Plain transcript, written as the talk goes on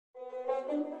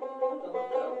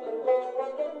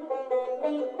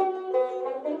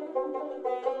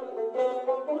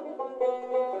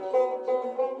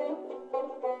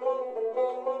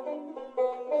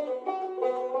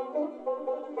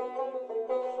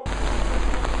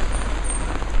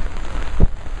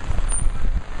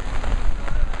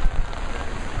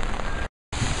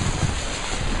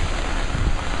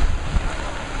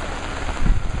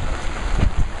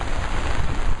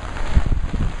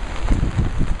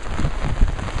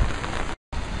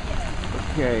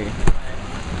Okay.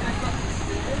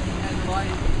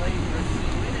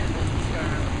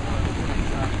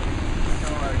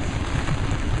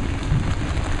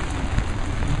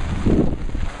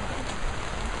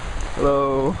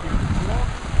 Hello.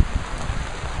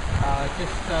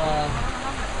 Just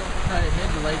straight ahead,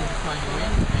 the ladies are trying you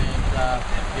in, and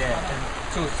yeah, and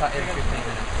tours start every 15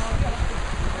 minutes.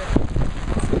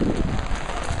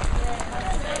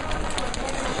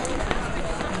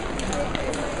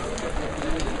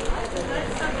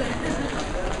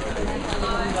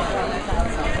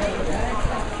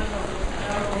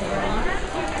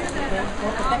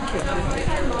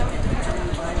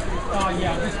 Oh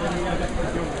yeah, this one, yeah, that's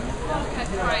good. Okay,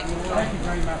 great. Thank you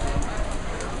very much.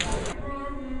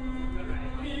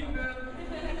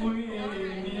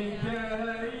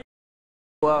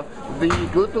 The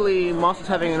Gallipoli Mosque is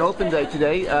having an open day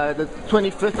today, the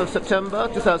 25th of September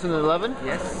 2011.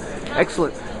 Yes.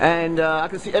 Excellent. And I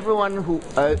can see everyone who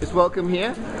is welcome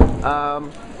here.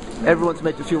 Everyone's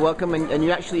made to feel welcome, and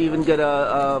you actually even get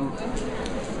a...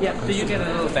 Yeah, so you get a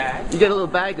little bag. You get a little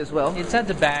bag as well. Inside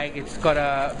the bag, it's got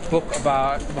a book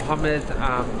about Muhammad,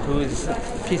 who is,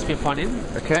 peace be upon him,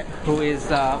 Okay. who is,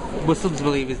 Muslims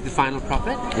believe is the final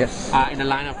prophet. Yes. In a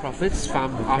line of prophets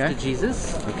from after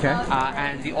Jesus. Okay.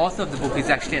 And the author of the book is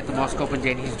actually at the Mosque Open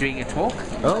Day, and he's doing a talk.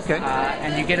 Oh, okay.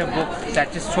 And you get a book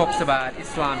that just talks about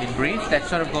Islam in brief, that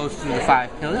sort of goes through the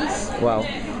 5 pillars. Wow.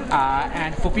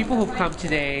 And for people who've come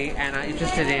today and are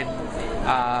interested in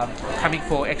coming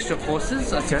for extra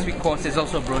courses, a 6-week course, there's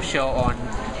also a brochure on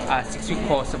a 6-week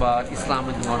course about Islam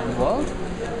in the modern world.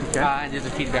 Okay. And there's a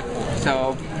feedback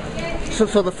form.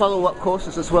 So the follow-up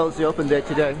courses as well as the open day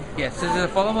today. Yes, so there's a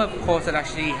follow-up course that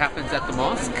actually happens at the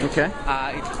mosque. Okay.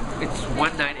 It's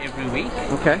one night every week.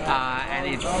 Okay. And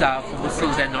it's for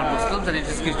Muslims and non-Muslims, and it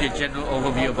just gives you a general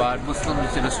overview about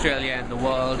Muslims in Australia and the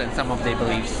world and some of their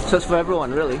beliefs. So it's for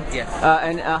everyone, really? Yes.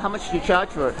 And how much do you charge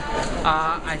for it?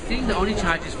 I think the only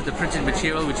charge is for the printed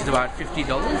material, which is about $50.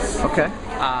 Okay.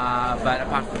 But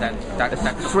apart from that's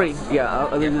It's free. Yeah.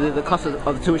 I mean, the cost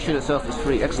of the tuition itself is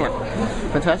free. Excellent. Yeah.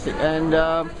 Fantastic. And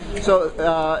so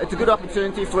it's a good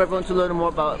opportunity for everyone to learn more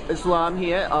about Islam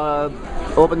here.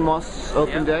 Auburn Mosque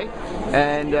Open Day.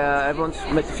 And everyone's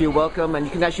made to feel welcome, and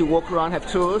you can actually walk around, have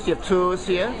tours. You have tours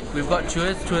here. We've got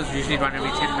tours. Tours usually run every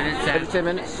 10 minutes. Every 10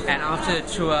 minutes. And after the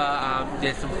tour,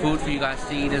 there's some food for you guys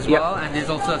to eat as well. And there's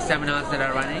also seminars that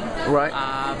are running. Right.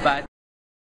 But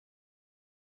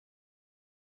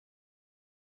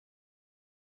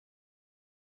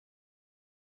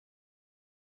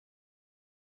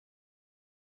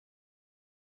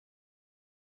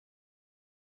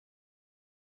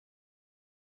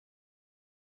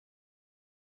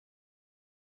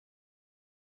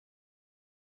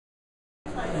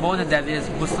more than that, there's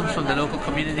Muslims from the local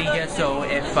community here, so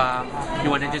if you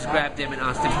want to just grab them and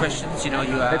ask them questions, you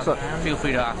feel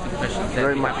free to ask them questions.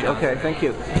 Very much. Okay, thank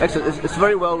you. Excellent. It's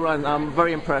very well run. I'm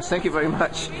very impressed. Thank you very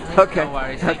much. Okay. No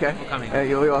worries. Thank you for coming.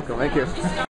 You're welcome. Thank you.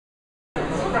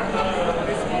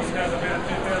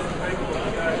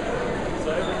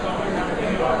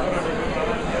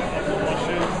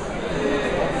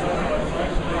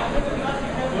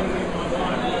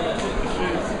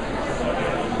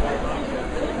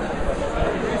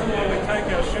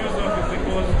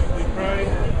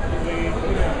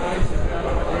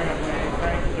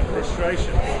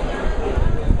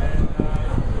 And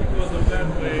because of that,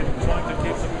 we're trying to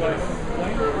keep the place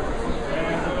clean,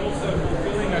 and we're also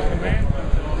fulfilling a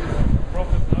commandment of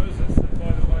Prophet Moses. And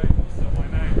by the way, also my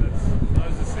name, that's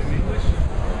Moses in English.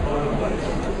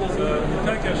 So we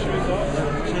take our shoes off.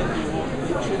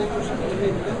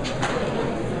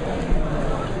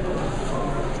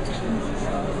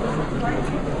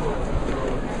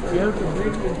 You have to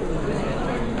breathe into the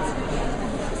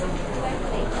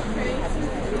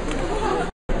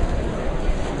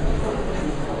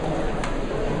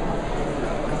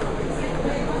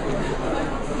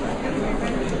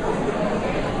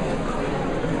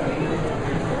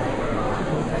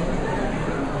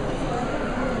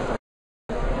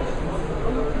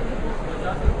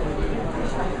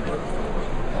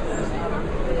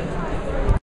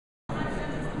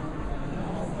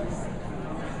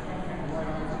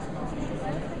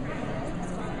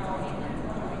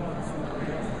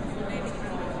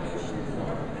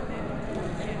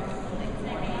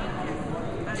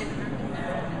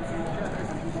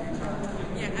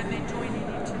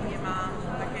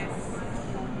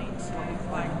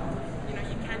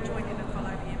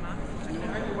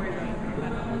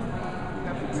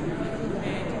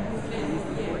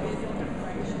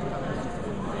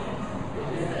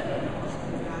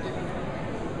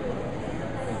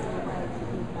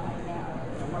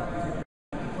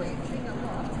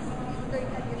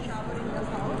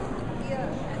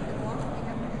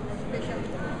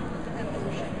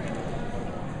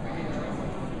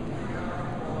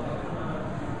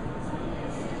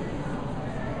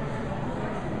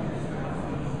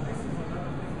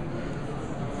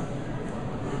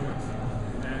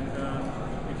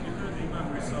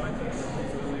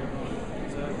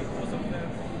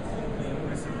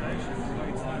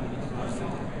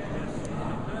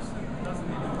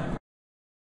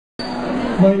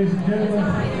Ladies and gentlemen,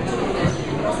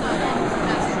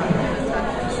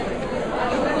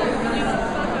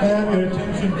 may I have your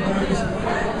attention, please?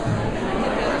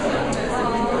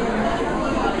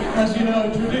 As you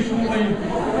know, traditionally,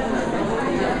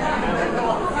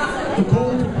 the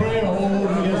call to prayer, or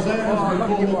the azan as we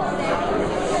call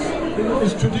it,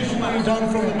 is traditionally done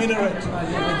from the minaret.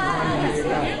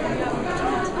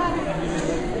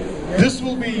 This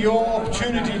will be your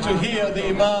opportunity to hear the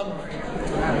Imam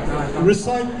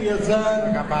recite the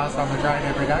azan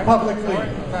publicly.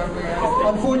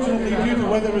 Unfortunately, due to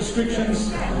weather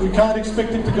restrictions, we can't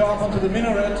expect him to go up onto the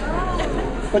minaret,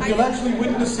 but you'll actually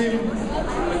witness him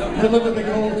deliver the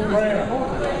call to prayer.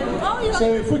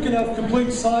 So if we can have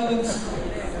complete silence,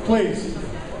 please.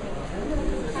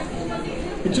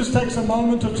 It just takes a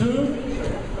moment or two,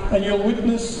 and you'll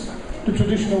witness the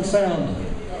traditional sound.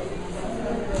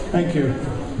 Thank you.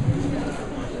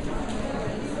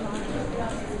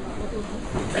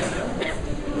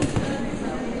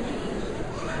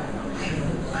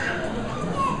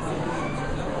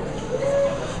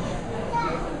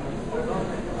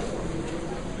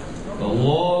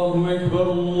 Allahu Akbar,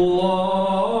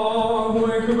 Allahu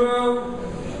Akbar.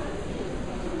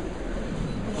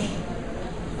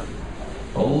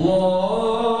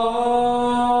 Allahu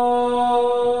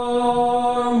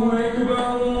Akbar,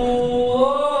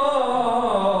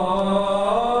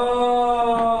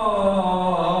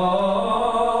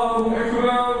 Allahu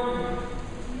Akbar.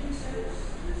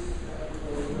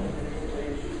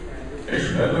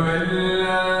 Ashhadu an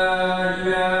la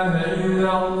ilaha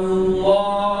illallah.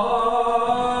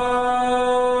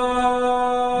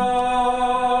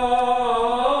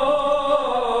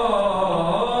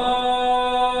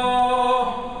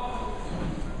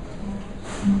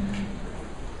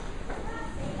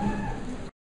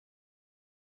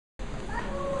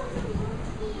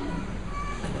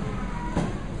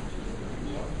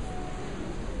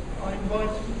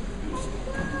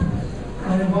 I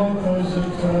invite those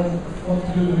that want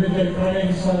to do the midday prayer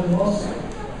inside the mosque.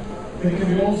 There can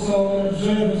be also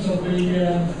observers of the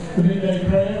midday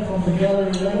prayer from the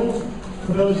gallery level.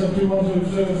 For those that do want to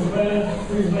observe the prayer,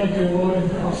 please make your way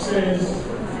upstairs,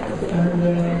 and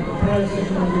the prayer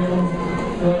session will be on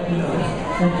right now.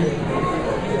 Thank you.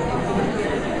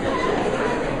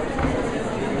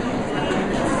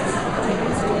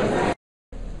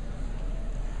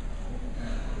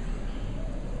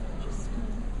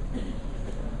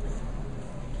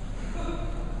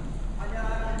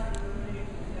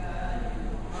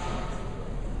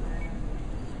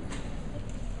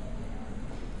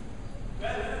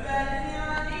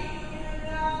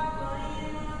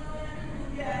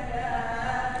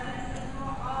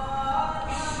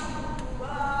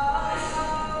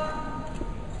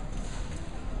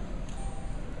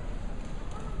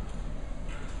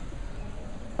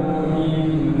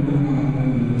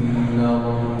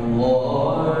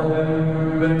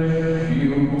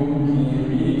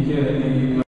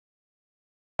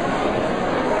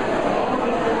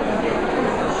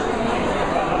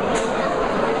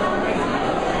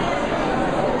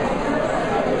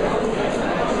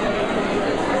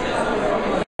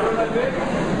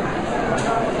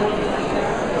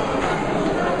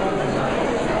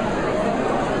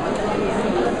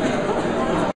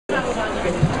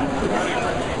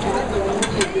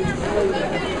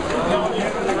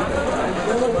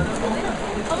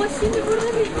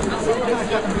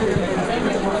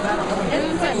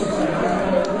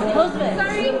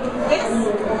 Sorry. Yes.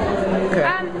 Okay. I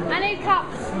need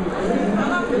cups.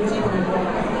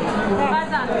 How's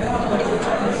that?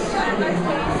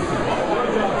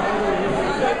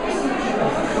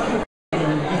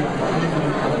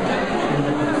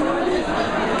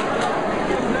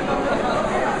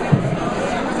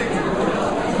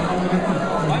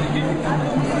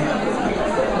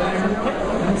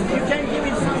 You can give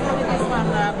me some of this one.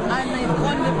 I need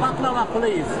only baklava,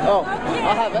 please. Oh,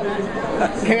 I'll have it.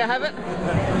 Can I have it?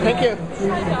 Thank you.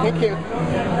 Thank you.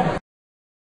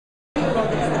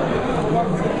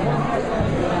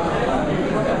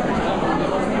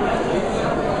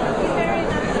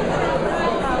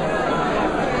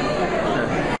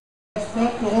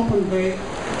 Start the Open Bay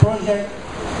project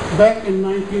back in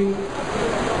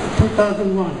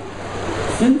 2001.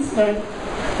 Since then,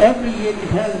 every year it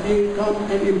has become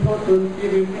an important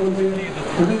event on the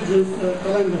religious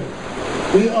calendar.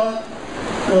 We are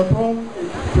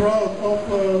proud of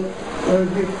the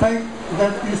fact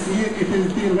that this year it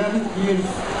is the 11th years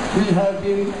we have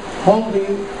been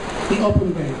holding the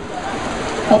Open Bay.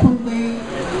 Open Bay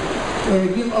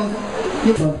give us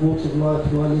different walks of life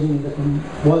who are living in the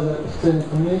wider Australian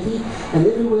community, and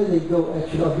everywhere they go,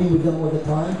 actually I've been with them all the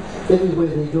time, everywhere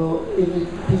they go,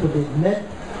 people they've met,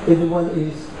 everyone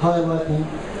is highlighting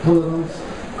tolerance,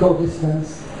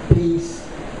 coexistence, peace,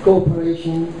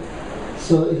 cooperation,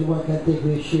 so everyone can take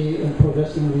their share in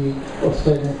progressing the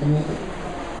Australian community.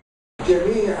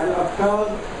 جميع الأفكار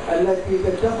التي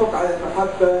تتفق على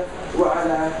المحبة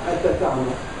وعلى التفاهم.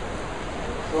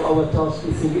 So our task,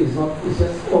 we think, is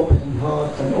just opening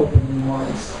hearts and opening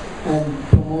minds and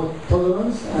promote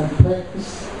tolerance and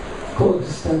practice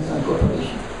coexistence and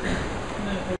cooperation.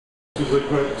 It is a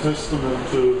great testament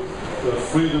to the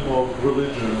freedom of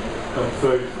religion and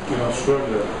faith in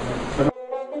Australia. And